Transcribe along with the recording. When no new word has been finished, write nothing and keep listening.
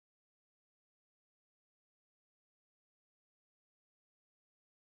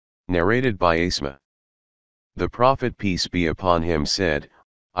Narrated by Asma. The Prophet peace be upon him said,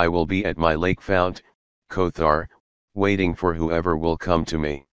 I will be at my lake fount, Kothar, waiting for whoever will come to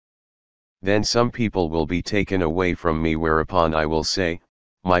me. Then some people will be taken away from me, whereupon I will say,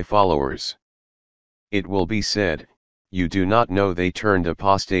 my followers. It will be said, you do not know they turned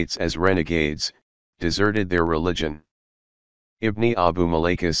apostates as renegades, deserted their religion. Ibn Abu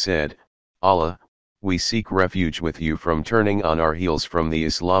Malaika said, Allah, we seek refuge with you from turning on our heels from the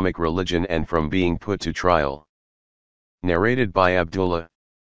Islamic religion and from being put to trial. Narrated by Abdullah.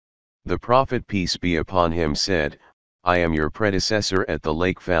 The Prophet peace be upon him said, I am your predecessor at the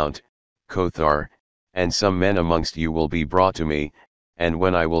lake fount, Kothar, and some men amongst you will be brought to me, and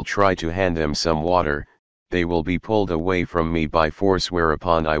when I will try to hand them some water, they will be pulled away from me by force,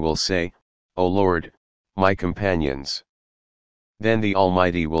 whereupon I will say, O Lord, my companions. Then the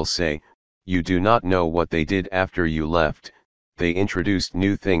Almighty will say, you do not know what they did after you left, they introduced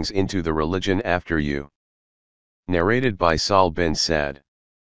new things into the religion after you. Narrated by Sahl bin Sa'd.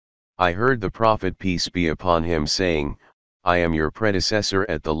 I heard the Prophet peace be upon him saying, I am your predecessor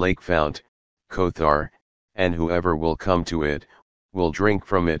at the lake fount, Kothar, and whoever will come to it, will drink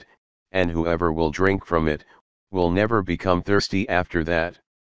from it, and whoever will drink from it, will never become thirsty after that.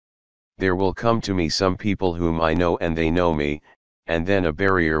 There will come to me some people whom I know and they know me, and then a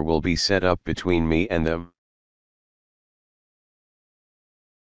barrier will be set up between me and them.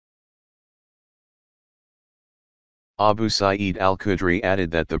 Abu Sa'id al-Khudri added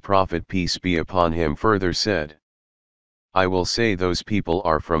that the Prophet peace be upon him further said, I will say those people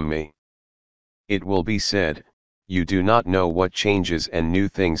are from me. It will be said, you do not know what changes and new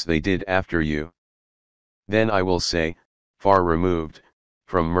things they did after you. Then I will say, far removed,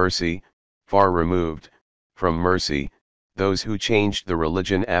 from mercy, far removed, from mercy, those who changed the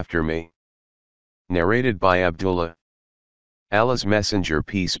religion after me. Narrated by Abdullah. Allah's Messenger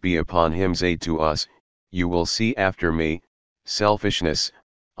peace be upon him said to us, you will see after me, selfishness,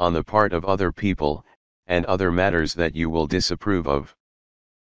 on the part of other people, and other matters that you will disapprove of.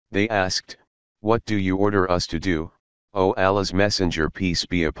 They asked, what do you order us to do, O Allah's Messenger peace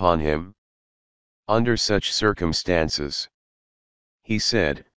be upon him? Under such circumstances, he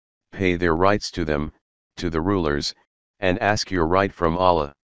said, pay their rights to them, to the rulers, and ask your right from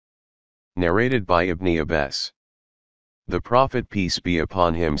Allah. Narrated by Ibn Abbas. The Prophet peace be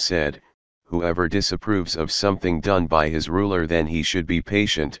upon him said, whoever disapproves of something done by his ruler, then he should be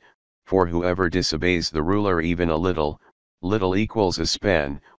patient, for whoever disobeys the ruler even a little, little equals a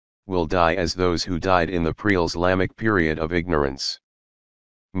span, will die as those who died in the pre-Islamic period of ignorance.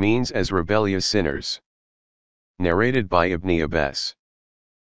 Means as rebellious sinners. Narrated by Ibn Abbas.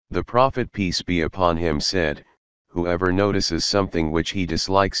 The Prophet peace be upon him said, whoever notices something which he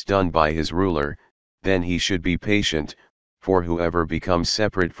dislikes done by his ruler, then he should be patient, for whoever becomes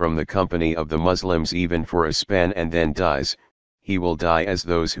separate from the company of the Muslims even for a span and then dies, he will die as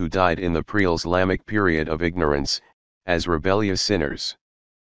those who died in the pre-Islamic period of ignorance, as rebellious sinners.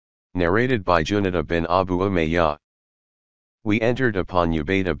 Narrated by Junada bin Abu Umayyah. We entered upon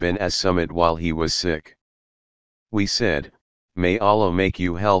Ubaidah bin as-Samit while he was sick. We said, may Allah make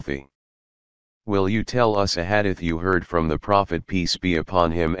you healthy. Will you tell us a hadith you heard from the Prophet peace be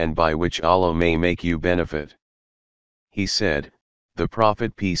upon him and by which Allah may make you benefit? He said, the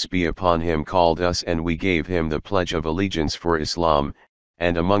Prophet peace be upon him called us and we gave him the pledge of allegiance for Islam,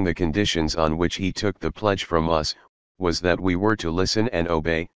 and among the conditions on which he took the pledge from us, was that we were to listen and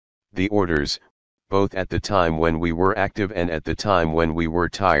obey the orders, both at the time when we were active and at the time when we were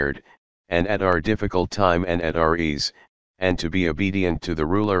tired, and at our difficult time and at our ease, and to be obedient to the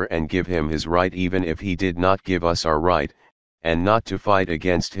ruler and give him his right even if he did not give us our right, and not to fight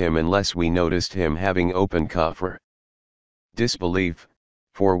against him unless we noticed him having open kufr, disbelief,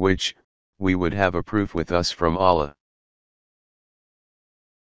 for which, we would have a proof with us from Allah.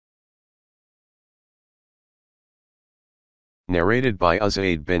 Narrated by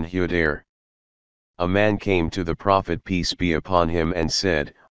Uzayd bin Hudayr. A man came to the Prophet peace be upon him and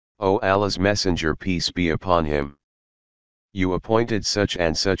said, O Allah's Messenger peace be upon him. You appointed such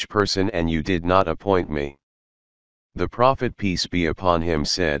and such person and you did not appoint me. The Prophet peace be upon him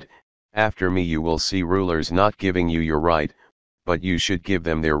said, after me you will see rulers not giving you your right, but you should give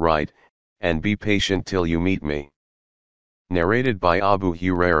them their right, and be patient till you meet me. Narrated by Abu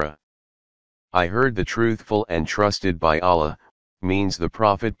Hurairah. I heard the truthful and trusted by Allah, means the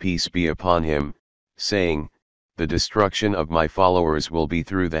Prophet peace be upon him, saying, the destruction of my followers will be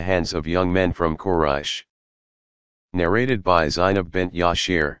through the hands of young men from Quraysh. Narrated by Zainab bint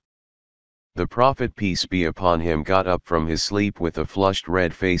Yashir. The Prophet peace be upon him got up from his sleep with a flushed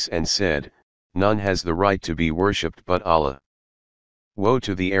red face and said, none has the right to be worshipped but Allah. Woe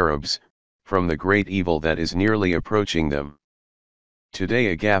to the Arabs, from the great evil that is nearly approaching them. Today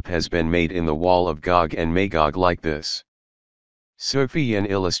a gap has been made in the wall of Gog and Magog like this. Sufyan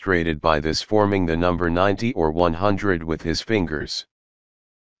illustrated by this forming the number 90 or 100 with his fingers.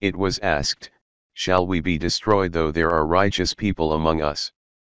 It was asked, shall we be destroyed though there are righteous people among us?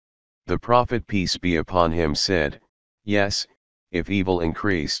 The Prophet peace be upon him said, yes, if evil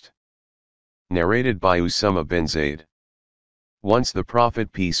increased. Narrated by Usama bin Zayd. Once the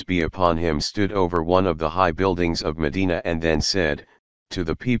Prophet peace be upon him stood over one of the high buildings of Medina and then said, to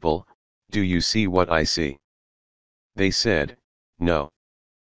the people, do you see what I see? They said, no.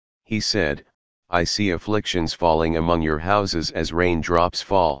 He said, I see afflictions falling among your houses as raindrops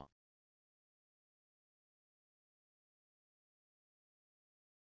fall.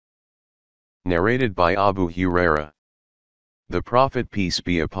 Narrated by Abu Huraira. The Prophet peace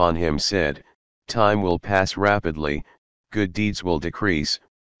be upon him said, time will pass rapidly, good deeds will decrease,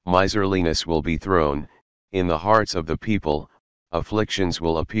 miserliness will be thrown in the hearts of the people, afflictions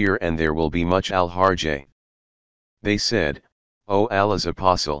will appear and there will be much al-harj. They said, O Allah's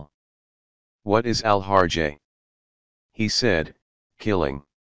apostle, what is al-harj? He said, killing.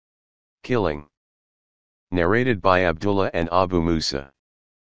 Killing. Narrated by Abdullah and Abu Musa.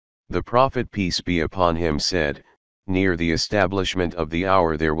 The Prophet peace be upon him said, near the establishment of the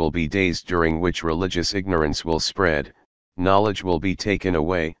hour there will be days during which religious ignorance will spread, knowledge will be taken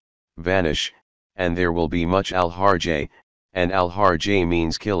away, vanish, and there will be much al-harj, and al-harj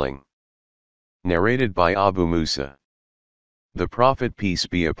means killing. Narrated by Abu Musa. The Prophet peace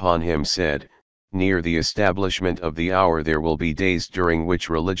be upon him said, near the establishment of the hour there will be days during which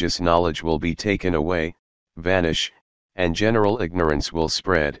religious knowledge will be taken away, vanish, and general ignorance will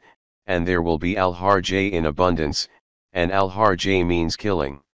spread, and there will be al-harj in abundance, and al-harj means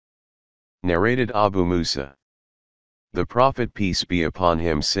killing. Narrated Abu Musa. The Prophet peace be upon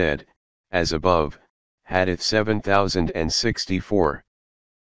him said, as above, Hadith 7064.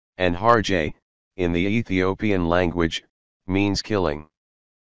 And harj, in the Ethiopian language, means killing.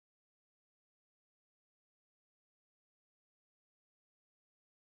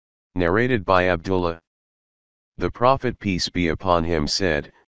 Narrated by Abdullah. The Prophet peace be upon him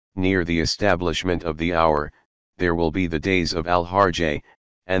said, near the establishment of the hour, there will be the days of al-harj,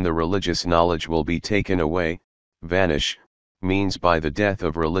 and the religious knowledge will be taken away, vanish, means by the death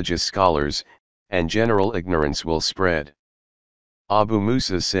of religious scholars, and general ignorance will spread. Abu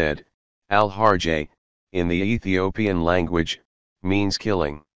Musa said, al-harj, in the Ethiopian language, means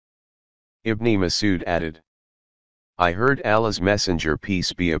killing. Ibn Masud added, I heard Allah's Messenger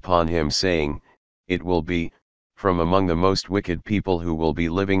peace be upon him saying, it will be, from among the most wicked people who will be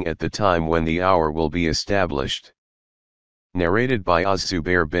living at the time when the hour will be established. Narrated by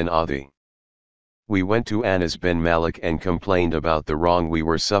Az-Zubair bin Adi. We went to Anas bin Malik and complained about the wrong we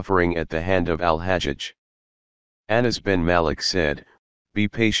were suffering at the hand of Al-Hajjaj. Anas bin Malik said, be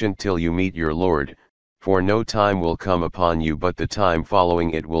patient till you meet your Lord, for no time will come upon you but the time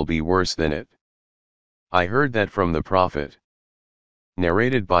following it will be worse than it. I heard that from the Prophet.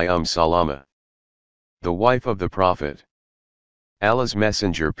 Narrated by Salama, the wife of the Prophet. Allah's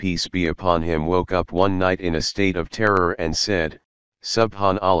Messenger peace be upon him woke up one night in a state of terror and said,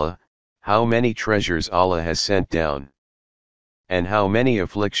 Subhanallah, how many treasures Allah has sent down. And how many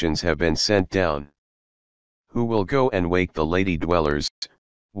afflictions have been sent down. Who will go and wake the lady dwellers,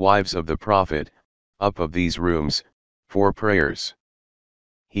 wives of the Prophet, up of these rooms, for prayers?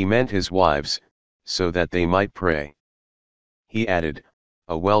 He meant his wives, so that they might pray. He added,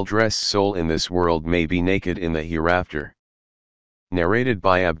 a well-dressed soul in this world may be naked in the hereafter. Narrated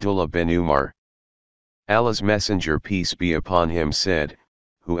by Abdullah bin Umar. Allah's Messenger peace be upon him said,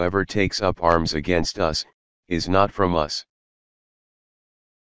 whoever takes up arms against us, is not from us.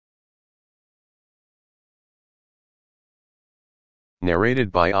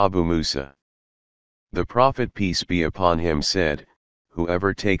 Narrated by Abu Musa. The Prophet peace be upon him said,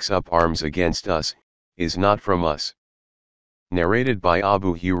 whoever takes up arms against us, is not from us. Narrated by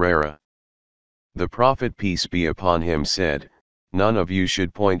Abu Huraira. The Prophet peace be upon him said, none of you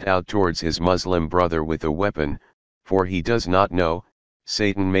should point out towards his Muslim brother with a weapon, for he does not know,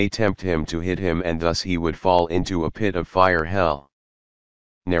 Satan may tempt him to hit him and thus he would fall into a pit of fire hell.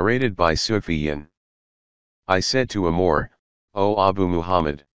 Narrated by Sufyan. I said to Amr, O Abu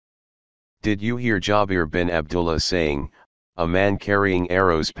Muhammad, did you hear Jabir bin Abdullah saying, a man carrying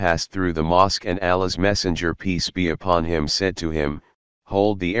arrows passed through the mosque and Allah's Messenger peace be upon him said to him,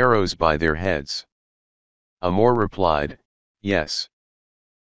 hold the arrows by their heads. Amr replied, yes.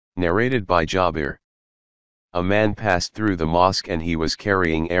 Narrated by Jabir. A man passed through the mosque and he was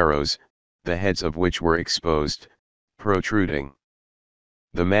carrying arrows, the heads of which were exposed, protruding.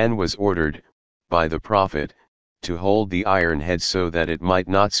 The man was ordered, by the Prophet, to hold the iron head so that it might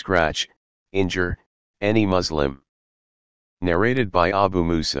not scratch, injure, any Muslim. Narrated by Abu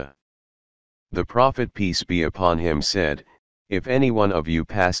Musa. The Prophet peace be upon him said, if any one of you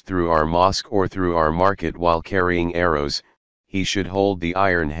passed through our mosque or through our market while carrying arrows, he should hold the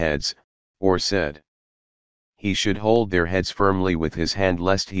iron heads, or said, he should hold their heads firmly with his hand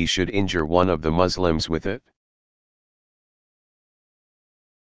lest he should injure one of the Muslims with it.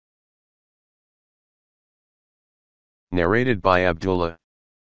 Narrated by Abdullah.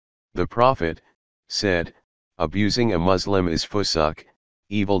 The Prophet said, abusing a Muslim is fusuk,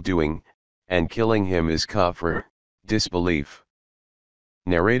 evil-doing, and killing him is kafir, disbelief.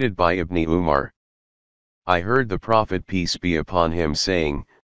 Narrated by Ibn Umar. I heard the Prophet peace be upon him saying,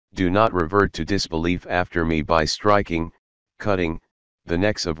 do not revert to disbelief after me by striking, cutting, the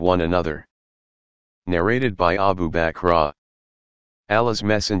necks of one another. Narrated by Abu Bakr. Allah's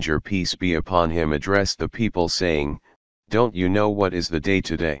Messenger peace be upon him addressed the people saying, don't you know what is the day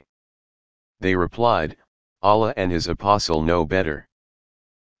today? They replied, Allah and his apostle know better.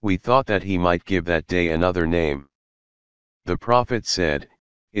 We thought that he might give that day another name. The Prophet said,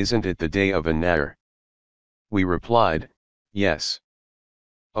 isn't it the day of An-Nahr? We replied, yes.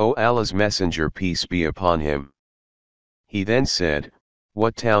 O Allah's Messenger peace be upon him. He then said,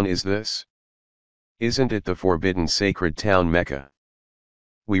 what town is this? Isn't it the forbidden sacred town Mecca?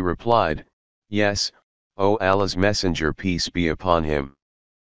 We replied, yes, O Allah's Messenger peace be upon him.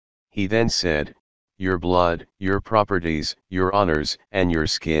 He then said, your blood, your properties, your honors, and your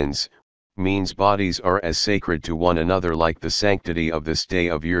skins, means bodies are as sacred to one another like the sanctity of this day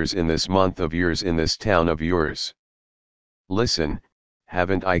of yours in this month of yours in this town of yours. Listen,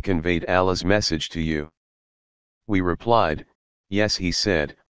 haven't I conveyed Allah's message to you? We replied, yes. He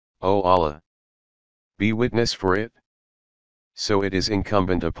said, O Allah, be witness for it. So it is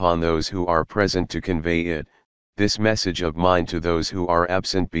incumbent upon those who are present to convey it, this message of mine to those who are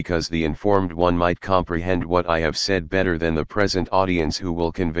absent, because the informed one might comprehend what I have said better than the present audience who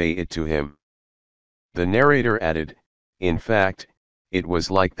will convey it to him. The narrator added, in fact, it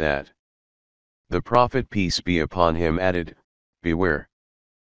was like that. The Prophet peace be upon him added, beware.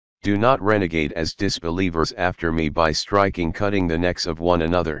 Do not renegade as disbelievers after me by striking, cutting the necks of one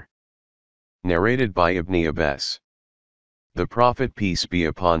another. Narrated by Ibn Abbas. The Prophet peace be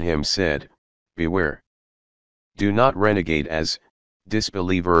upon him said, beware. Do not renegade as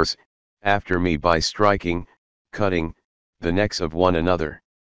disbelievers after me by striking, cutting, the necks of one another.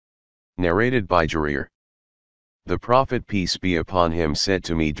 Narrated by Jarir. The Prophet peace be upon him said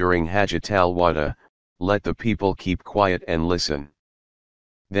to me during Hajjat al-Wada, let the people keep quiet and listen.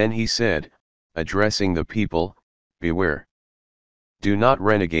 Then he said, addressing the people, beware. Do not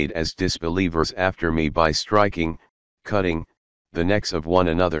renegade as disbelievers after me by striking, cutting, the necks of one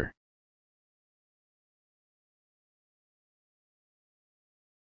another.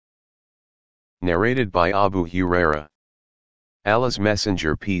 Narrated by Abu Huraira. Allah's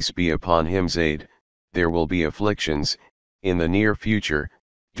Messenger peace be upon him said, there will be afflictions, in the near future,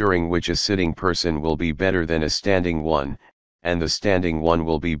 during which a sitting person will be better than a standing one, and the standing one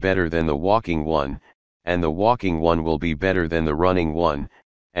will be better than the walking one, and the walking one will be better than the running one,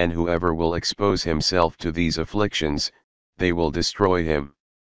 and whoever will expose himself to these afflictions, they will destroy him.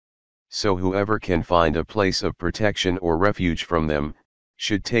 So whoever can find a place of protection or refuge from them,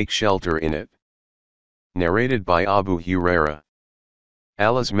 should take shelter in it. Narrated by Abu Huraira.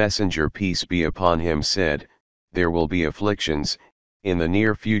 Allah's Messenger peace be upon him said, there will be afflictions, in the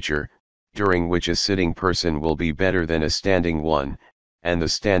near future, during which a sitting person will be better than a standing one, and the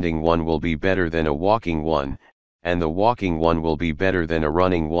standing one will be better than a walking one, and the walking one will be better than a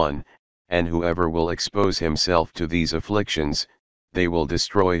running one, and whoever will expose himself to these afflictions, they will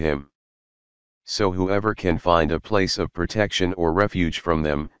destroy him. So whoever can find a place of protection or refuge from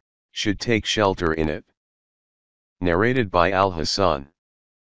them, should take shelter in it. Narrated by Al-Hasan.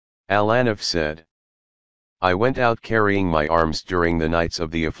 Al-Anaf said, I went out carrying my arms during the nights of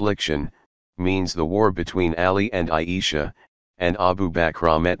the affliction, means the war between Ali and Aisha, and Abu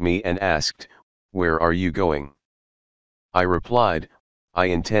Bakr met me and asked, where are you going? I replied, I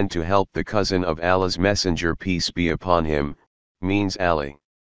intend to help the cousin of Allah's Messenger peace be upon him, means Ali.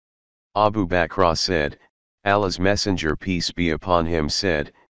 Abu Bakr said, Allah's Messenger peace be upon him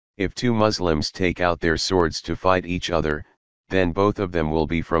said, if two Muslims take out their swords to fight each other, then both of them will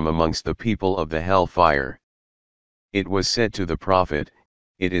be from amongst the people of the hellfire. It was said to the Prophet,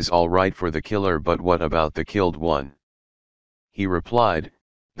 it is all right for the killer, but what about the killed one? He replied,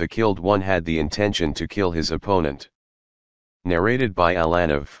 the killed one had the intention to kill his opponent. Narrated by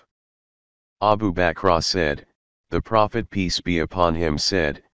Al-Anaf. Abu Bakr said, The Prophet peace be upon him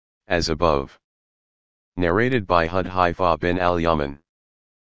said, as above. Narrated by Hudhaifa bin al-Yaman.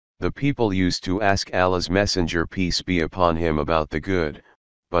 The people used to ask Allah's Messenger peace be upon him about the good,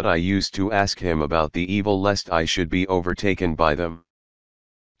 but I used to ask him about the evil lest I should be overtaken by them.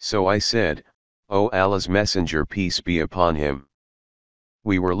 So I said, O Allah's Messenger peace be upon him.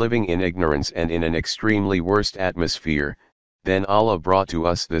 We were living in ignorance and in an extremely worst atmosphere, then Allah brought to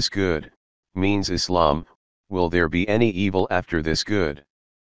us this good, means Islam. Will there be any evil after this good?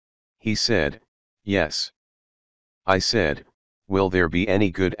 He said, yes. I said, will there be any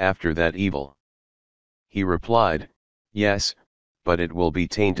good after that evil? He replied, yes, but it will be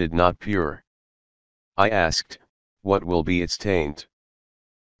tainted not pure. I asked, what will be its taint?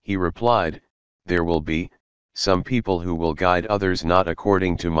 He replied, there will be some people who will guide others not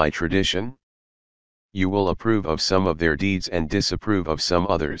according to my tradition. You will approve of some of their deeds and disapprove of some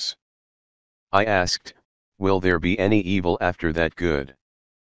others. I asked, will there be any evil after that good?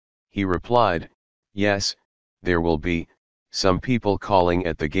 He replied, yes, there will be some people calling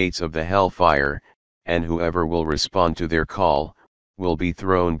at the gates of the hellfire, and whoever will respond to their call, will be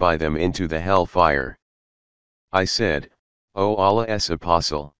thrown by them into the hellfire. I said, O Allah's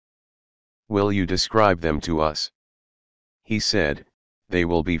Apostle, will you describe them to us? He said, they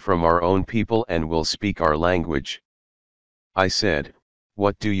will be from our own people and will speak our language. I said,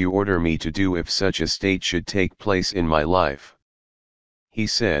 what do you order me to do if such a state should take place in my life? He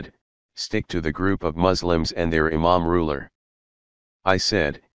said, stick to the group of Muslims and their Imam ruler. I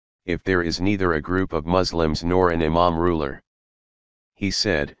said, if there is neither a group of Muslims nor an Imam ruler. He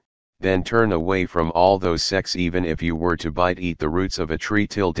said, then turn away from all those sects even if you were to eat the roots of a tree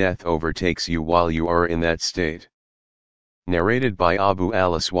till death overtakes you while you are in that state. Narrated by Abu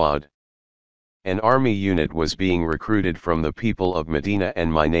al-Aswad. An army unit was being recruited from the people of Medina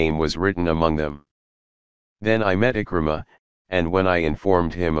and my name was written among them. Then I met Ikrimah, and when I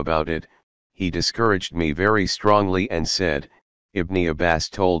informed him about it, he discouraged me very strongly and said, Ibn Abbas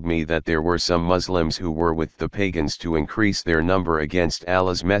told me that there were some Muslims who were with the pagans to increase their number against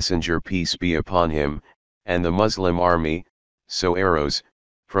Allah's Messenger peace be upon him, and the Muslim army, so arrows,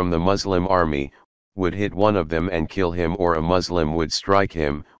 from the Muslim army, would hit one of them and kill him, or a Muslim would strike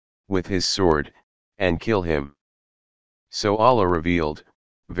him, with his sword, and kill him. So Allah revealed,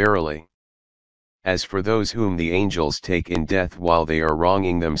 verily. As for those whom the angels take in death while they are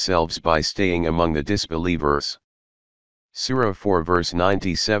wronging themselves by staying among the disbelievers. Surah 4 verse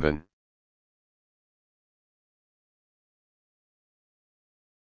 97.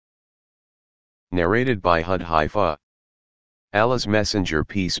 Narrated by Hudhaifa. Allah's Messenger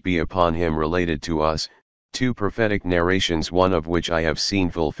peace be upon him related to us, two prophetic narrations, one of which I have seen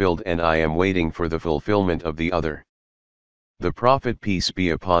fulfilled and I am waiting for the fulfillment of the other. The Prophet peace be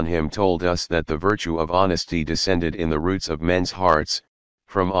upon him told us that the virtue of honesty descended in the roots of men's hearts,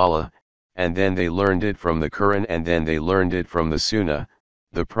 from Allah, and then they learned it from the Quran and then they learned it from the Sunnah,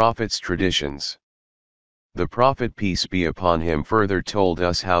 the Prophet's traditions. The Prophet peace be upon him further told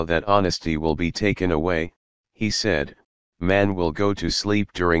us how that honesty will be taken away. He said, man will go to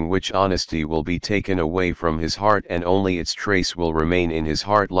sleep during which honesty will be taken away from his heart and only its trace will remain in his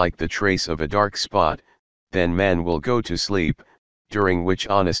heart like the trace of a dark spot, then man will go to sleep, during which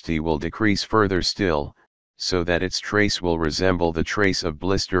honesty will decrease further still, so that its trace will resemble the trace of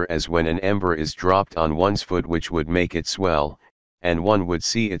blister as when an ember is dropped on one's foot which would make it swell, and one would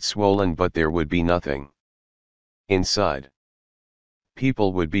see it swollen but there would be nothing inside.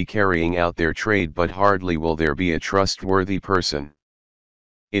 People would be carrying out their trade but hardly will there be a trustworthy person.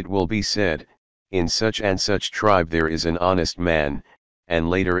 It will be said, in such and such tribe there is an honest man, and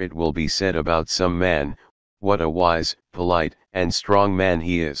later it will be said about some man, what a wise, polite, and strong man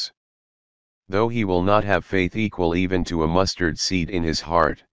he is. Though he will not have faith equal even to a mustard seed in his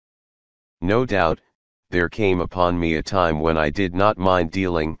heart. No doubt, there came upon me a time when I did not mind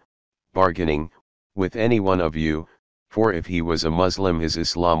dealing, bargaining, with any one of you, for if he was a Muslim his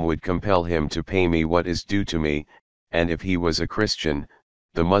Islam would compel him to pay me what is due to me, and if he was a Christian,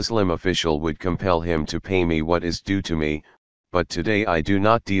 the Muslim official would compel him to pay me what is due to me, but today I do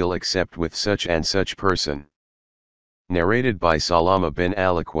not deal except with such and such person. Narrated by Salama bin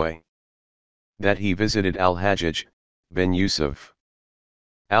al-Aqwa. That he visited Al-Hajjaj, bin Yusuf.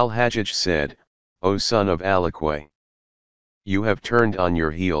 Al-Hajjaj said, O son of Al-Aqwa, you have turned on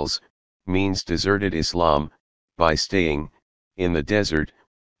your heels, means deserted Islam, by staying, in the desert,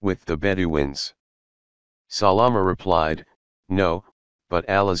 with the Bedouins. Salama replied, no, but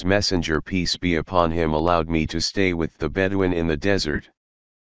Allah's Messenger peace be upon him allowed me to stay with the Bedouin in the desert.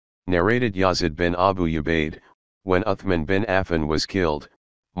 Narrated Yazid bin Abu Ubaid, when Uthman bin Affan was killed,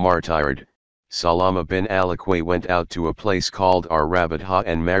 martyred, Salama bin Al-Aqwa went out to a place called Ar-Rabadha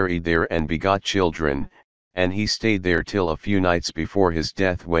and married there and begot children, and he stayed there till a few nights before his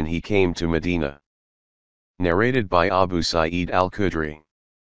death when he came to Medina. Narrated by Abu Sa'id al-Khudri.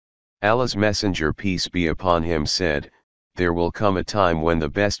 Allah's Messenger peace be upon him said, there will come a time when the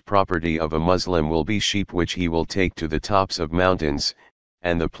best property of a Muslim will be sheep which he will take to the tops of mountains,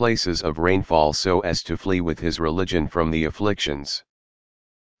 and the places of rainfall so as to flee with his religion from the afflictions.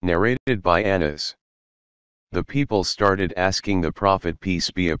 Narrated by Anas. The people started asking the Prophet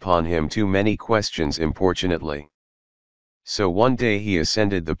peace be upon him too many questions importunately. So one day he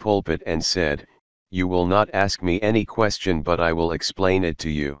ascended the pulpit and said, you will not ask me any question but I will explain it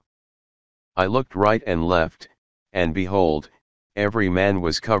to you. I looked right and left, and behold, every man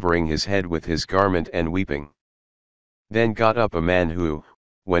was covering his head with his garment and weeping. Then got up a man who,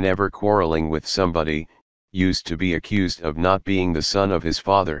 whenever quarreling with somebody, used to be accused of not being the son of his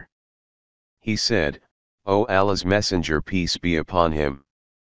father. He said, O Allah's Messenger peace be upon him,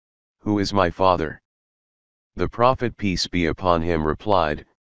 who is my father? The Prophet peace be upon him replied,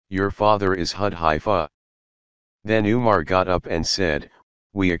 your father is Hudhaifa. Then Umar got up and said,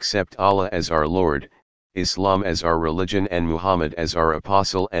 we accept Allah as our Lord, Islam as our religion and Muhammad as our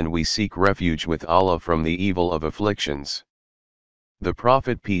apostle, and we seek refuge with Allah from the evil of afflictions. The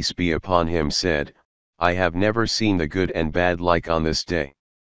Prophet peace be upon him said, I have never seen the good and bad like on this day.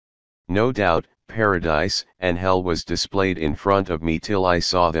 No doubt, paradise and hell was displayed in front of me till I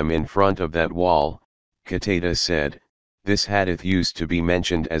saw them in front of that wall. Qatada said, this hadith used to be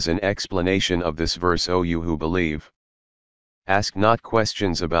mentioned as an explanation of this verse, O you who believe. Ask not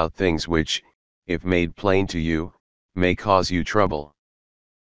questions about things which, if made plain to you, may cause you trouble.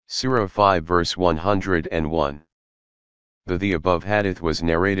 Surah 5 verse 101. The above hadith was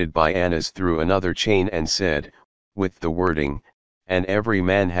narrated by Anas through another chain and said, with the wording, and every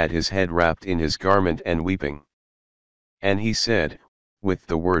man had his head wrapped in his garment and weeping. And he said, with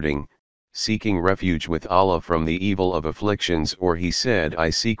the wording, seeking refuge with Allah from the evil of afflictions, or he said,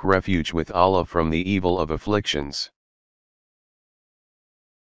 I seek refuge with Allah from the evil of afflictions.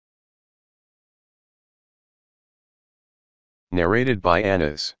 Narrated by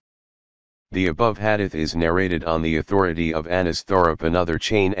Anas. The above hadith is narrated on the authority of Anas Thorpe another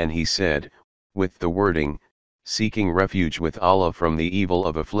chain, and he said, with the wording, seeking refuge with Allah from the evil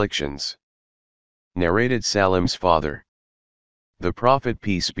of afflictions. Narrated Salim's father. The Prophet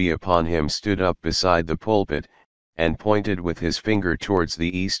peace be upon him stood up beside the pulpit, and pointed with his finger towards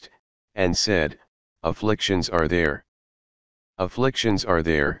the east, and said, afflictions are there. Afflictions are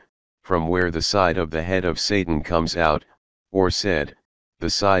there, from where the side of the head of Satan comes out, or said, the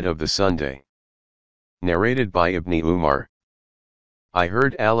side of the Sunday. Narrated by Ibn Umar. I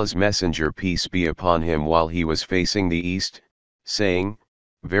heard Allah's Messenger peace be upon him while he was facing the east, saying,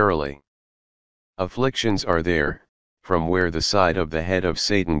 verily, afflictions are there, from where the side of the head of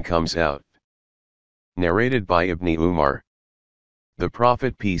Satan comes out. Narrated by Ibn Umar. The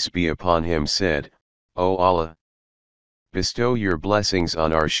Prophet peace be upon him said, O Allah, bestow your blessings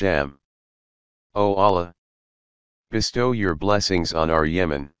on our Sham. O Allah, bestow your blessings on our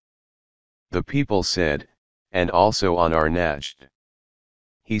Yemen. The people said, and also on our Najd.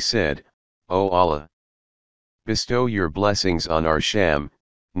 He said, O Allah, bestow your blessings on our Sham,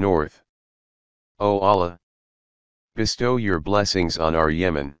 north. O Allah, bestow your blessings on our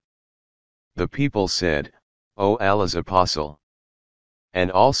Yemen. The people said, O Allah's Apostle, and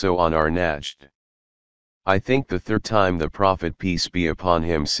also on our Najd. I think the third time the Prophet peace be upon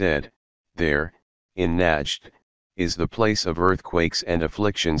him said, there, in Najd, is the place of earthquakes and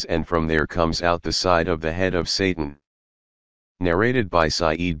afflictions, and from there comes out the side of the head of Satan. Narrated by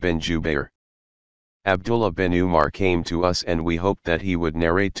Sa'id bin Jubair. Abdullah bin Umar came to us and we hoped that he would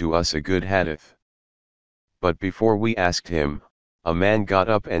narrate to us a good hadith. But before we asked him, a man got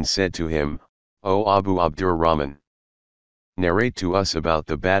up and said to him, O Abu Abdurrahman, narrate to us about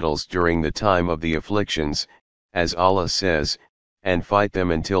the battles during the time of the afflictions, as Allah says, and fight them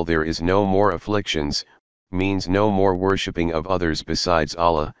until there is no more afflictions, means no more worshipping of others besides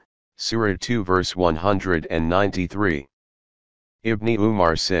Allah, Surah 2 verse 193. Ibn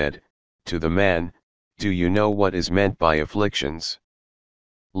Umar said, to the man, do you know what is meant by afflictions?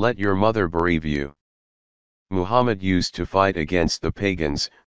 Let your mother bereave you. Muhammad used to fight against the pagans,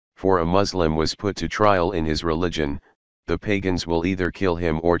 for a Muslim was put to trial in his religion, the pagans will either kill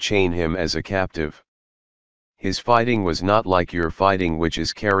him or chain him as a captive. His fighting was not like your fighting, which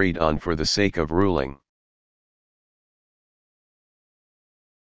is carried on for the sake of ruling.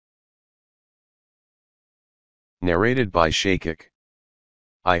 Narrated by Shaykh.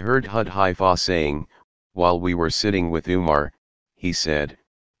 I heard Hudhaifa saying, while we were sitting with Umar, he said,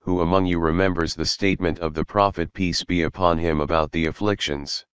 who among you remembers the statement of the Prophet peace be upon him about the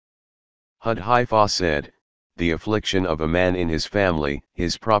afflictions? Hudhaifa said, the affliction of a man in his family,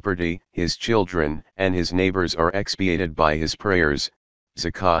 his property, his children, and his neighbors are expiated by his prayers,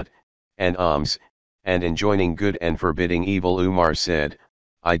 zakat, and alms, and enjoining good and forbidding evil. Umar said,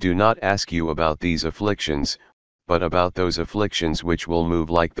 I do not ask you about these afflictions, but about those afflictions which will move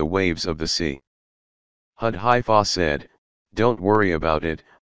like the waves of the sea. Hudhaifa said, don't worry about it,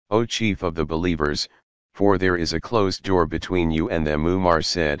 O chief of the believers, for there is a closed door between you and them. Umar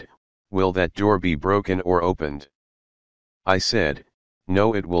said, will that door be broken or opened? I said,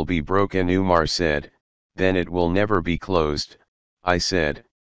 no, it will be broken. Umar said, then it will never be closed. I said,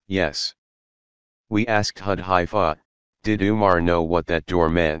 yes. We asked Hudhaifa, did Umar know what that door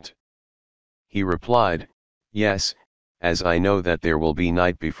meant? He replied, yes, as I know that there will be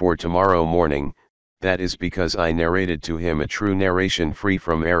night before tomorrow morning, that is because I narrated to him a true narration free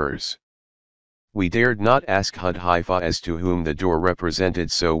from errors. We dared not ask Hudhaifa as to whom the door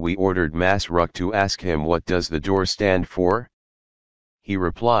represented, so we ordered Masruq to ask him, what does the door stand for? He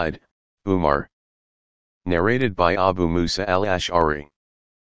replied, Umar. Narrated by Abu Musa al-Ash'ari.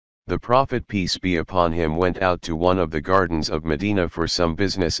 The Prophet peace be upon him went out to one of the gardens of Medina for some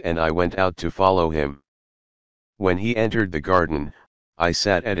business, and I went out to follow him. When he entered the garden, I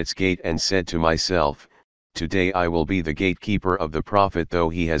sat at its gate and said to myself, today I will be the gatekeeper of the Prophet, though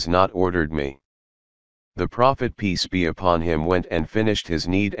he has not ordered me. The Prophet peace be upon him went and finished his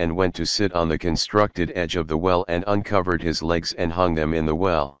need and went to sit on the constructed edge of the well and uncovered his legs and hung them in the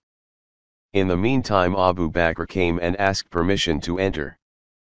well. In the meantime Abu Bakr came and asked permission to enter.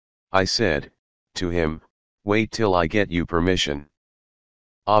 I said to him, wait till I get you permission.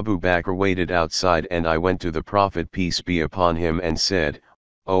 Abu Bakr waited outside, and I went to the Prophet peace be upon him and said,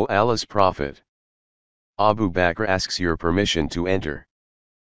 O Allah's Prophet, Abu Bakr asks your permission to enter.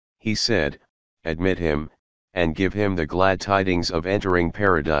 He said, admit him, and give him the glad tidings of entering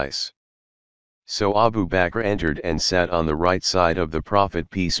paradise. So Abu Bakr entered and sat on the right side of the Prophet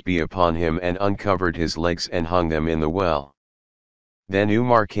peace be upon him and uncovered his legs and hung them in the well. Then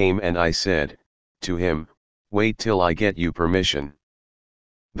Umar came and I said to him, wait till I get you permission.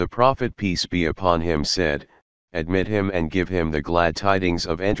 The Prophet peace be upon him said, admit him and give him the glad tidings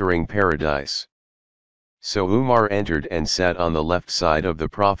of entering paradise. So Umar entered and sat on the left side of the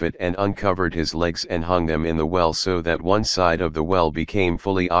Prophet and uncovered his legs and hung them in the well, so that one side of the well became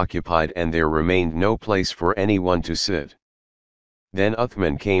fully occupied and there remained no place for anyone to sit. Then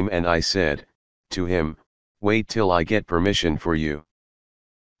Uthman came and I said to him, wait till I get permission for you.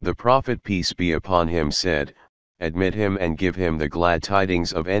 The Prophet peace be upon him said, admit him and give him the glad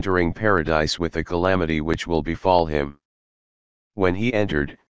tidings of entering paradise with the calamity which will befall him. When he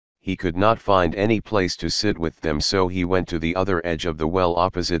entered, he could not find any place to sit with them, so he went to the other edge of the well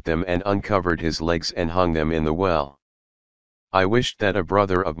opposite them and uncovered his legs and hung them in the well. I wished that a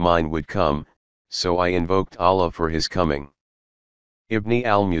brother of mine would come, so I invoked Allah for his coming. Ibn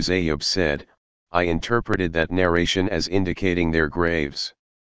al-Musayyib said, I interpreted that narration as indicating their graves.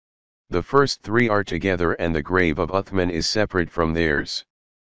 The first three are together and the grave of Uthman is separate from theirs.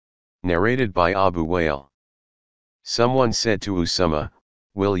 Narrated by Abu Wa'il. Someone said to Usama,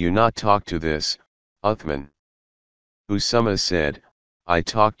 will you not talk to this, Uthman? Usama said, I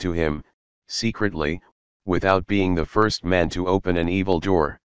talked to him, secretly, without being the first man to open an evil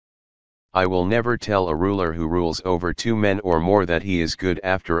door. I will never tell a ruler who rules over two men or more that he is good,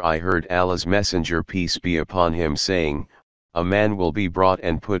 after I heard Allah's Messenger peace be upon him saying, a man will be brought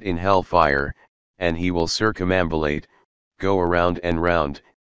and put in hellfire, and he will circumambulate, go around and round,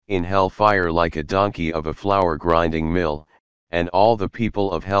 in hellfire like a donkey of a flour grinding mill, and all the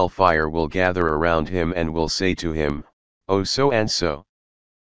people of hellfire will gather around him and will say to him, O so and so,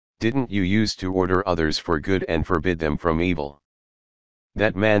 didn't you use to order others for good and forbid them from evil?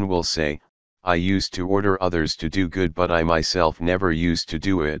 That man will say, I used to order others to do good, but I myself never used to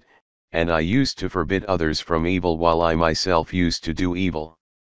do it, and I used to forbid others from evil while I myself used to do evil.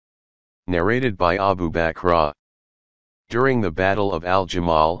 Narrated by Abu Bakr. During the battle of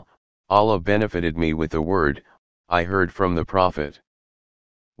Al-Jamal, Allah benefited me with a word I heard from the Prophet.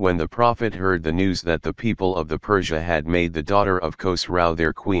 When the Prophet heard the news that the people of the Persia had made the daughter of Khosrau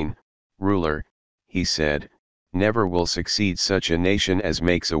their queen, ruler, he said, never will succeed such a nation as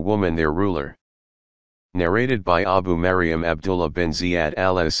makes a woman their ruler. Narrated by Abu Maryam Abdullah bin Ziyad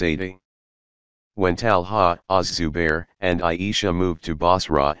al-Asadi. When Talha, Az-Zubair, and Aisha moved to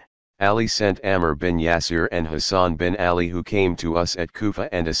Basra, Ali sent Amr bin Yasir and Hassan bin Ali, who came to us at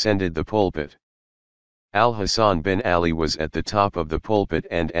Kufa and ascended the pulpit. Al-Hassan bin Ali was at the top of the pulpit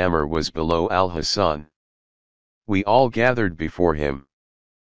and Amr was below Al-Hassan. We all gathered before him.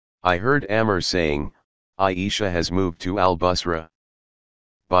 I heard Amr saying, Aisha has moved to Al-Basra.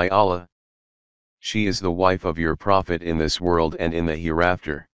 By Allah, she is the wife of your Prophet in this world and in the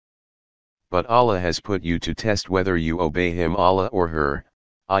hereafter. But Allah has put you to test whether you obey him, Allah, or her,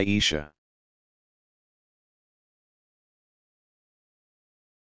 Aisha.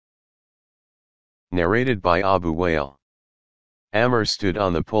 Narrated by Abu Wail. Amr stood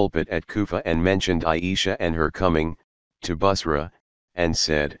on the pulpit at Kufa and mentioned Aisha and her coming to Basra, and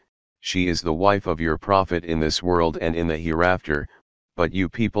said, She is the wife of your Prophet in this world and in the hereafter, but you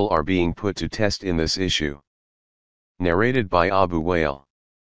people are being put to test in this issue. Narrated by Abu Wail.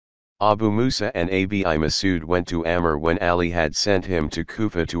 Abu Musa and Abi Masud went to Amr when Ali had sent him to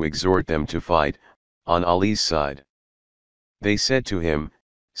Kufa to exhort them to fight, on Ali's side. They said to him,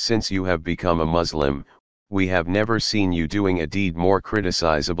 Since you have become a Muslim, we have never seen you doing a deed more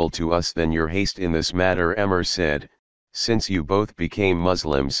criticizable to us than your haste in this matter. Amr said, Since you both became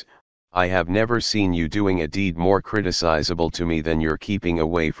Muslims, I have never seen you doing a deed more criticizable to me than your keeping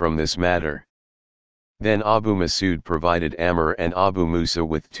away from this matter. Then Abu Masud provided Amr and Abu Musa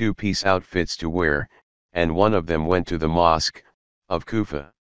with 2 piece outfits to wear, and one of them went to the mosque of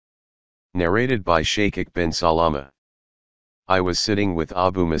Kufa. Narrated by Shaykh bin Salama. I was sitting with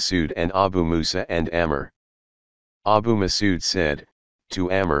Abu Masud and Abu Musa and Amr. Abu Masud said,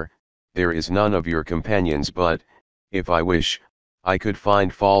 to Amr, There is none of your companions but, if I wish, I could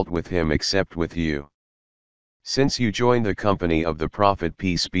find fault with him except with you. Since you joined the company of the Prophet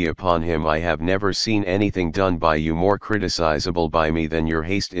peace be upon him, I have never seen anything done by you more criticizable by me than your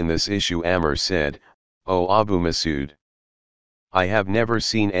haste in this issue. Amr said, O Abu Masud, I have never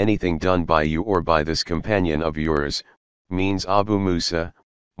seen anything done by you or by this companion of yours, means Abu Musa,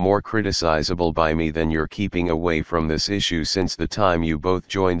 more criticizable by me than your keeping away from this issue since the time you both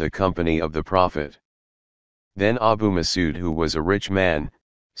joined the company of the Prophet. Then Abu Masud, who was a rich man,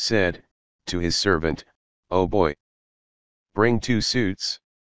 said to his servant, O boy, bring 2 suits.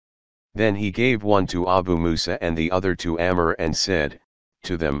 Then he gave one to Abu Musa and the other to Amr and said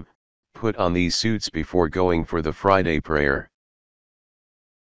to them, Put on these suits before going for the Friday prayer.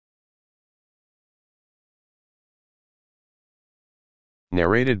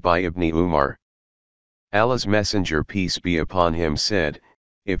 Narrated by Ibn Umar. Allah's Messenger peace be upon him said,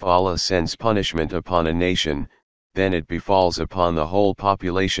 If Allah sends punishment upon a nation, then it befalls upon the whole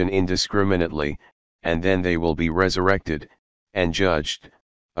population indiscriminately, and then they will be resurrected, and judged,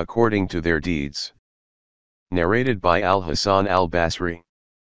 according to their deeds. Narrated by Al-Hasan al-Basri.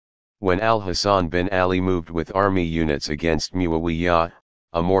 When Al-Hasan bin Ali moved with army units against Muawiyah,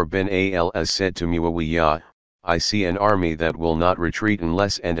 Amr bin Al-As said to Muawiyah, I see an army that will not retreat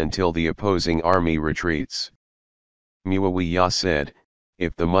unless and until the opposing army retreats. Muawiyah said,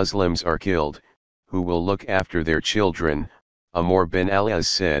 If the Muslims are killed, who will look after their children? Amr bin Al-As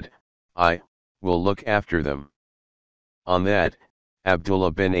said, I will look after them. On that,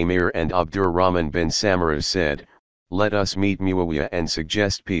 Abdullah bin Amir and Abdurrahman bin Samara said, Let us meet Muawiyah and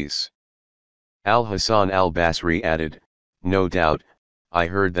suggest peace. Al-Hasan al-Basri added, No doubt, I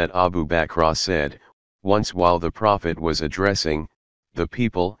heard that Abu Bakr said, once while the Prophet was addressing the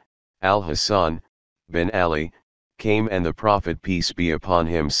people, Al-Hasan bin Ali came and the Prophet peace be upon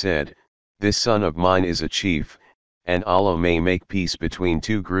him said, This son of mine is a chief, and Allah may make peace between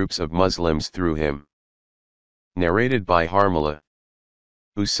 2 groups of Muslims through him. Narrated by Harmala.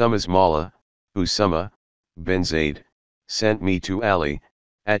 Usama's Mawla, Usama bin Zayd, sent me to Ali,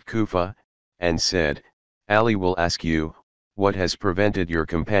 at Kufa, and said, Ali will ask you, what has prevented your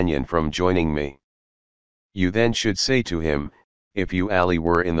companion from joining me? You then should say to him, If you Ali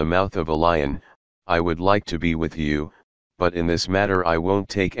were in the mouth of a lion, I would like to be with you, but in this matter I won't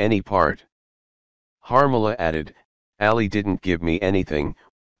take any part. Harmala added, Ali didn't give me anything,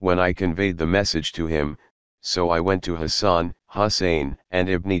 when I conveyed the message to him, so I went to Hassan, Hussein, and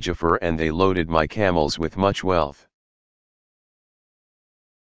Ibn Jafar and they loaded my camels with much wealth.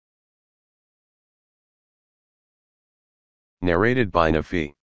 Narrated by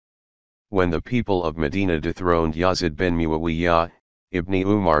Nafi. When the people of Medina dethroned Yazid bin Muawiyah, Ibn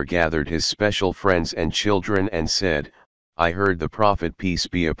Umar gathered his special friends and children and said, I heard the Prophet peace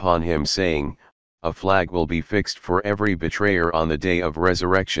be upon him saying, A flag will be fixed for every betrayer on the day of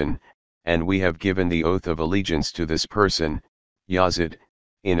resurrection, and we have given the oath of allegiance to this person, Yazid,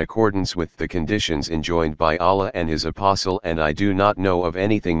 in accordance with the conditions enjoined by Allah and His Apostle, and I do not know of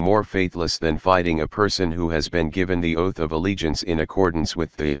anything more faithless than fighting a person who has been given the oath of allegiance in accordance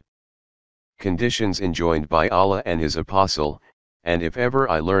with the conditions enjoined by Allah and His Apostle, and if ever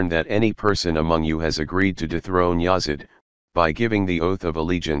I learn that any person among you has agreed to dethrone Yazid, by giving the oath of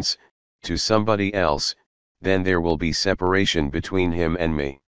allegiance, to somebody else, then there will be separation between him and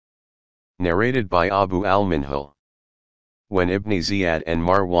me. Narrated by Abu al-Minhal. When Ibn Ziyad and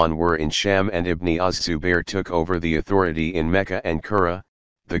Marwan were in Sham and Ibn az-Zubair took over the authority in Mecca and Qura,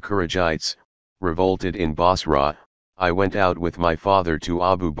 the Qurajites revolted in Basra, I went out with my father to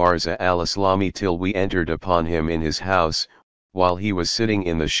Abu Barza al-Islami till we entered upon him in his house, while he was sitting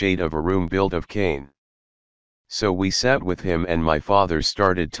in the shade of a room built of cane. So we sat with him and my father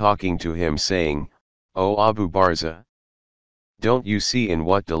started talking to him saying, O Abu Barza, don't you see in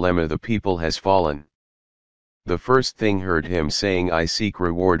what dilemma the people has fallen? The first thing heard him saying, I seek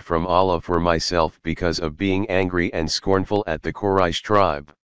reward from Allah for myself because of being angry and scornful at the Quraysh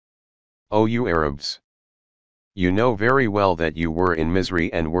tribe. O you Arabs! You know very well that you were in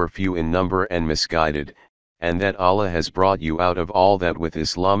misery and were few in number and misguided, and that Allah has brought you out of all that with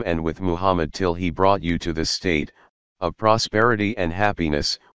Islam and with Muhammad till he brought you to the state of prosperity and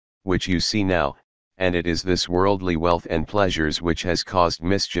happiness, which you see now, and it is this worldly wealth and pleasures which has caused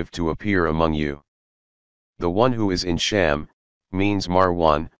mischief to appear among you. The one who is in Sham, means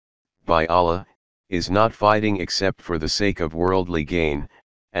Marwan, by Allah, is not fighting except for the sake of worldly gain,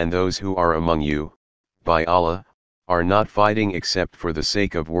 and those who are among you, by Allah, are not fighting except for the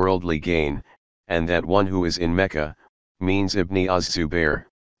sake of worldly gain, and that one who is in Mecca, means Ibn az-Zubair,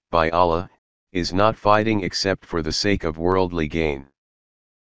 by Allah, is not fighting except for the sake of worldly gain.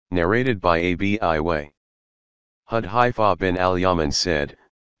 Narrated by Abi Iway. Hudhaifa bin al-Yaman said,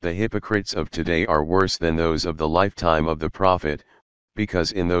 the hypocrites of today are worse than those of the lifetime of the Prophet,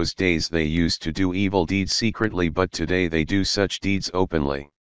 because in those days they used to do evil deeds secretly but today they do such deeds openly.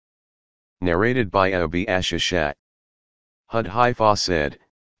 Narrated by Abi Ashashat. Hudhaifa said,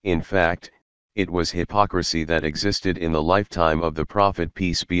 in fact, it was hypocrisy that existed in the lifetime of the Prophet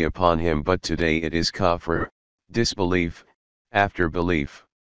peace be upon him, but today it is kufr, disbelief, after belief.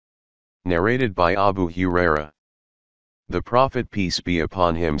 Narrated by Abu Hurairah. The Prophet peace be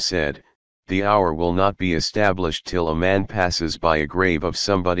upon him said, the hour will not be established till a man passes by a grave of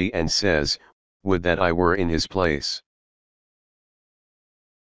somebody and says, would that I were in his place.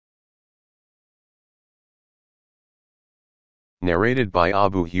 Narrated by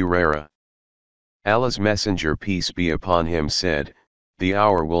Abu Hurairah. Allah's Messenger peace be upon him said, the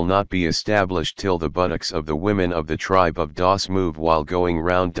hour will not be established till the buttocks of the women of the tribe of Das move while going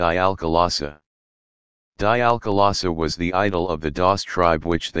round Di al-Khalasa. Di al-Khalasa was the idol of the Das tribe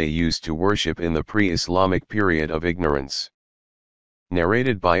which they used to worship in the pre-Islamic period of ignorance.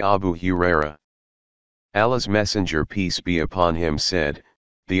 Narrated by Abu Hurairah. Allah's Messenger peace be upon him said,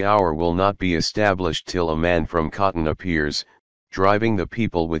 the hour will not be established till a man from cotton appears, driving the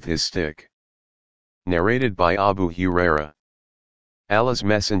people with his stick. Narrated by Abu Hurairah. Allah's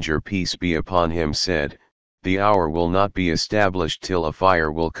Messenger peace be upon him said, the hour will not be established till a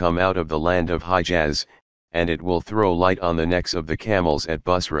fire will come out of the land of Hijaz, and it will throw light on the necks of the camels at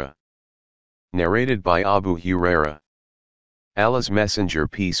Basra. Narrated by Abu Hurairah. Allah's Messenger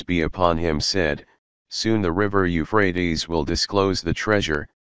peace be upon him said, soon the river Euphrates will disclose the treasure,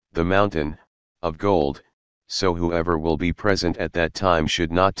 the mountain, of gold, so whoever will be present at that time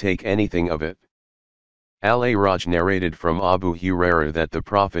should not take anything of it. Al-A'raj narrated from Abu Hurairah that the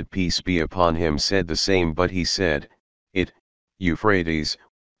Prophet peace be upon him said the same, but he said, it, Euphrates,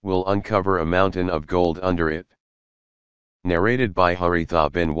 will uncover a mountain of gold under it. Narrated by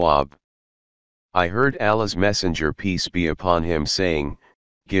Haritha bin Wahb. I heard Allah's Messenger peace be upon him saying,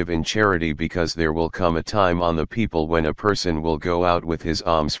 give in charity because there will come a time on the people when a person will go out with his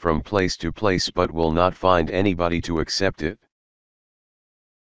alms from place to place but will not find anybody to accept it.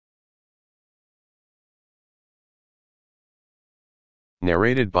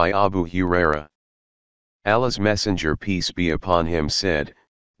 Narrated by Abu Hurairah. Allah's Messenger peace be upon him said,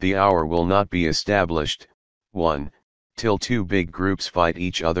 the hour will not be established, 1, till two big groups fight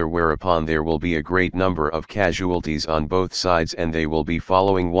each other, whereupon there will be a great number of casualties on both sides and they will be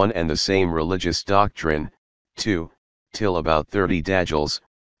following one and the same religious doctrine, 2, till about 30 dajjals,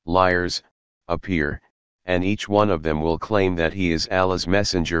 liars, appear, and each one of them will claim that he is Allah's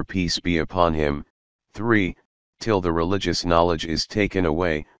Messenger peace be upon him, 3, till the religious knowledge is taken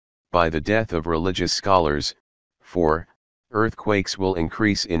away, by the death of religious scholars, 4, earthquakes will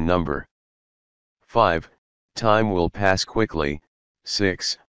increase in number, 5, time will pass quickly,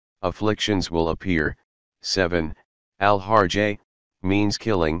 6, afflictions will appear, 7, al-harj, means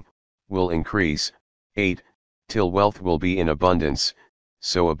killing, will increase, 8, till wealth will be in abundance,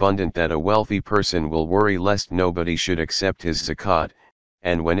 so abundant that a wealthy person will worry lest nobody should accept his zakat,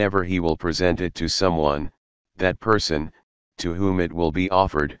 and whenever he will present it to someone, that person, to whom it will be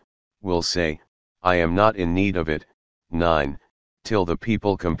offered, will say, I am not in need of it. 9, till the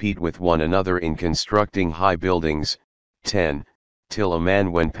people compete with one another in constructing high buildings. 10, till a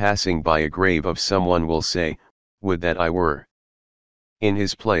man when passing by a grave of someone will say, would that I were in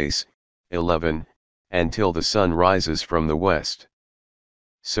his place. 11, and till the sun rises from the west.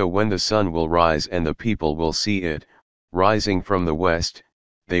 So when the sun will rise and the people will see it, rising from the west,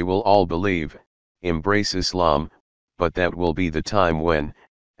 they will all believe, embrace Islam, but that will be the time when,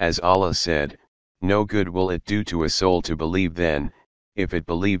 as Allah said, no good will it do to a soul to believe then, if it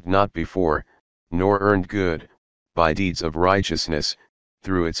believed not before, nor earned good, by deeds of righteousness,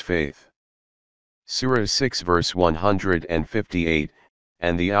 through its faith. Surah 6 verse 158,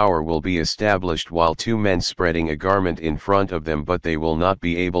 and the hour will be established while two men spreading a garment in front of them, but they will not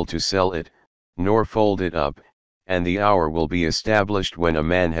be able to sell it, nor fold it up, and the hour will be established when a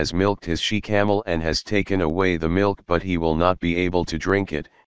man has milked his she-camel and has taken away the milk, but he will not be able to drink it,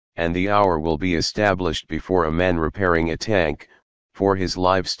 and the hour will be established before a man repairing a tank, for his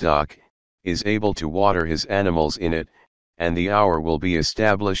livestock, is able to water his animals in it, and the hour will be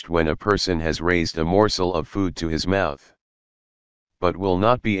established when a person has raised a morsel of food to his mouth, but will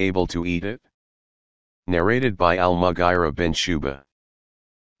not be able to eat it. Narrated by Al-Mughira bin Shuba.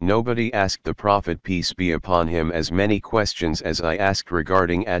 Nobody asked the Prophet peace be upon him as many questions as I asked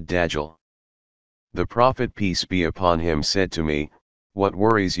regarding Ad-Dajjal. The Prophet peace be upon him said to me, what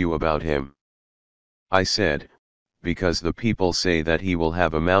worries you about him? I said, because the people say that he will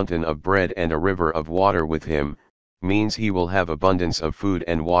have a mountain of bread and a river of water with him, means he will have abundance of food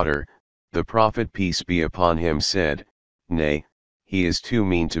and water. The Prophet peace be upon him said, nay, he is too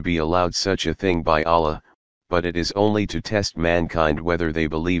mean to be allowed such a thing by Allah, but it is only to test mankind whether they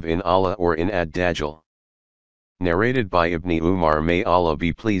believe in Allah or in Ad-Dajjal. Narrated by Ibn Umar, may Allah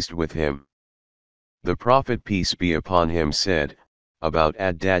be pleased with him. The Prophet peace be upon him said, about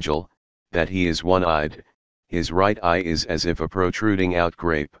Ad-Dajjal, that he is one-eyed, his right eye is as if a protruding out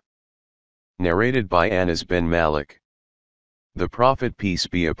grape. Narrated by Anas bin Malik. The Prophet peace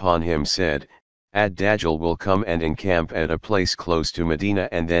be upon him said, Ad-Dajjal will come and encamp at a place close to Medina,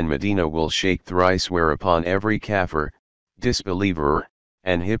 and then Medina will shake thrice, whereupon every kafir, disbeliever,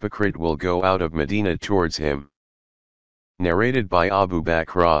 and hypocrite will go out of Medina towards him. Narrated by Abu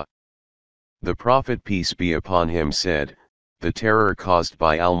Bakr. The Prophet peace be upon him said, the terror caused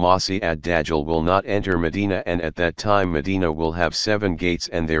by Al-Masih Ad-Dajjal will not enter Medina, and at that time Medina will have 7 gates,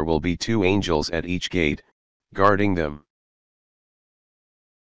 and there will be 2 angels at each gate, guarding them.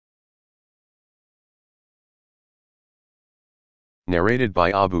 Narrated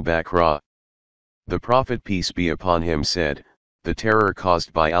by Abu Bakr. The Prophet peace be upon him said, the terror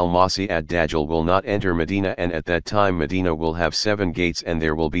caused by Al-Masih Ad-Dajjal will not enter Medina, and at that time Medina will have 7 gates, and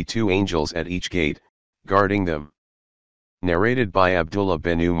there will be 2 angels at each gate, guarding them. Narrated by Abdullah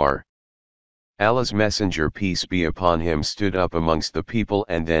bin Umar. Allah's Messenger peace be upon him stood up amongst the people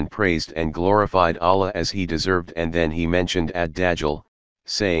and then praised and glorified Allah as he deserved, and then he mentioned Ad-Dajjal,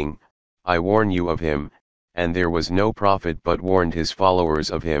 saying, I warn you of him, and there was no prophet but warned his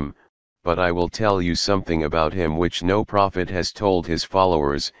followers of him, but I will tell you something about him which no prophet has told his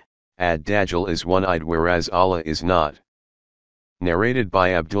followers. Ad-Dajjal is one-eyed, whereas Allah is not. Narrated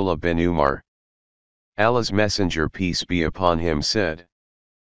by Abdullah bin Umar. Allah's Messenger peace be upon him said,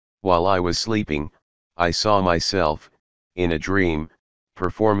 while I was sleeping, I saw myself, in a dream,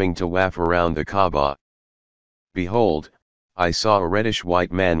 performing tawaf around the Kaaba. Behold, I saw a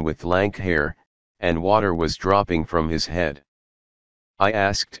reddish-white man with lank hair, and water was dropping from his head. I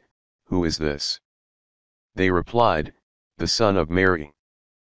asked, who is this? They replied, the son of Mary.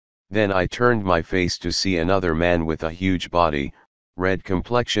 Then I turned my face to see another man with a huge body, red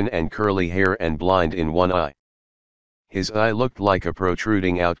complexion and curly hair, and blind in one eye. His eye looked like a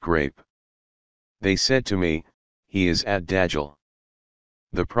protruding out grape. They said to me, he is Ad-Dajjal.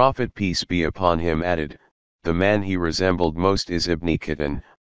 The Prophet peace be upon him added, the man he resembled most is Ibn Qatan,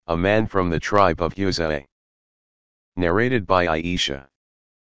 a man from the tribe of Huzai. Narrated by Aisha.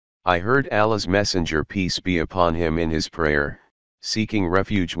 I heard Allah's Messenger peace be upon him in his prayer, seeking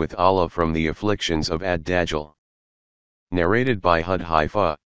refuge with Allah from the afflictions of Ad-Dajjal. Narrated by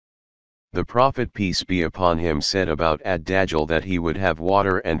Hudhaifa. The Prophet peace be upon him said about Ad-Dajjal that he would have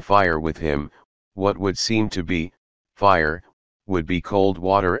water and fire with him. What would seem to be fire would be cold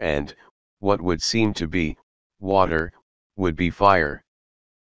water, and what would seem to be water would be fire.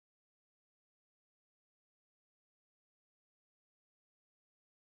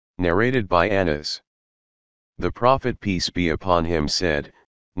 Narrated by Anas. The Prophet peace be upon him said,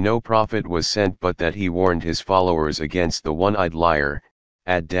 no prophet was sent but that he warned his followers against the one-eyed liar,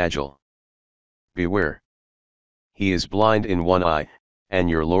 Ad-Dajjal. Beware. He is blind in one eye, and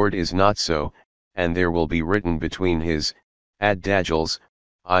your Lord is not so, and there will be written between his, Ad-Dajjal's,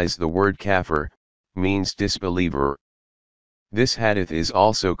 eyes the word kafir, means disbeliever. This hadith is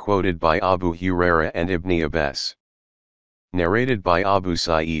also quoted by Abu Huraira and Ibn Abbas. Narrated by Abu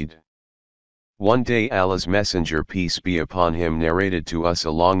Sa'id. One day Allah's Messenger peace be upon him narrated to us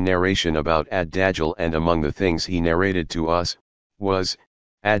a long narration about Ad-Dajjal, and among the things he narrated to us, was,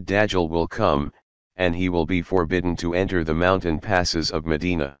 Ad-Dajjal will come, and he will be forbidden to enter the mountain passes of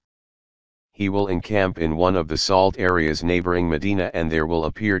Medina. He will encamp in one of the salt areas neighboring Medina, and there will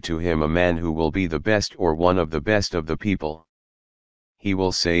appear to him a man who will be the best or one of the best of the people. He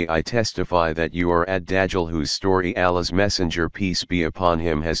will say, I testify that you are Ad-Dajjal, whose story Allah's Messenger peace be upon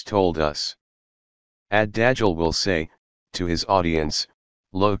him has told us. Ad-Dajjal will say, to his audience,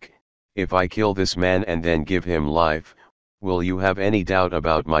 look, if I kill this man and then give him life, will you have any doubt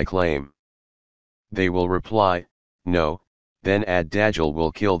about my claim? They will reply, no. Then Ad-Dajjal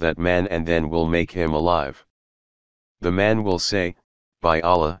will kill that man and then will make him alive. The man will say, by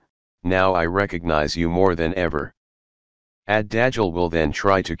Allah, now I recognize you more than ever. Ad-Dajjal will then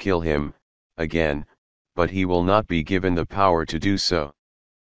try to kill him, again, but he will not be given the power to do so.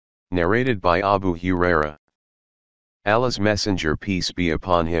 Narrated by Abu Huraira. Allah's Messenger peace be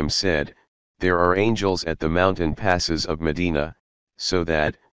upon him said, there are angels at the mountain passes of Medina, so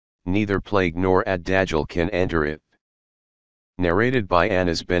that, neither plague nor Ad-Dajjal can enter it. Narrated by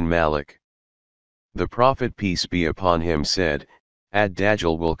Anas bin Malik. The Prophet peace be upon him said,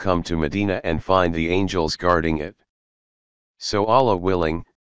 Ad-Dajjal will come to Medina and find the angels guarding it. So Allah willing,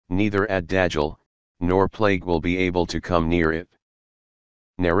 neither Ad-Dajjal, nor plague will be able to come near it.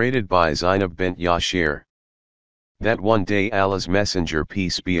 Narrated by Zainab bint Yashir. That one day Allah's Messenger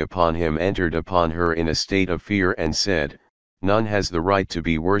peace be upon him entered upon her in a state of fear and said, none has the right to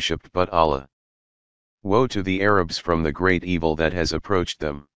be worshipped but Allah. Woe to the Arabs from the great evil that has approached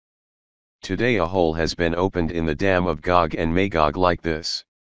them. Today a hole has been opened in the dam of Gog and Magog like this.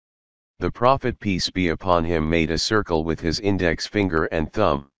 The Prophet peace be upon him made a circle with his index finger and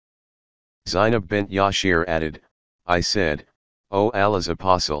thumb. Zainab bint Yashir added, I said, O Allah's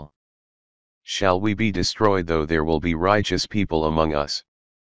Apostle, shall we be destroyed though there will be righteous people among us?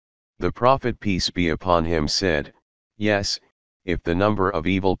 The Prophet peace be upon him said, yes, if the number of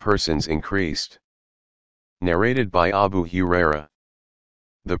evil persons increased. Narrated by Abu Huraira.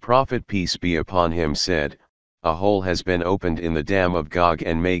 The Prophet peace be upon him said, a hole has been opened in the dam of Gog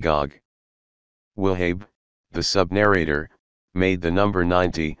and Magog. Wahib, the sub-narrator, made the number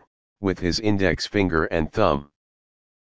 90, with his index finger and thumb.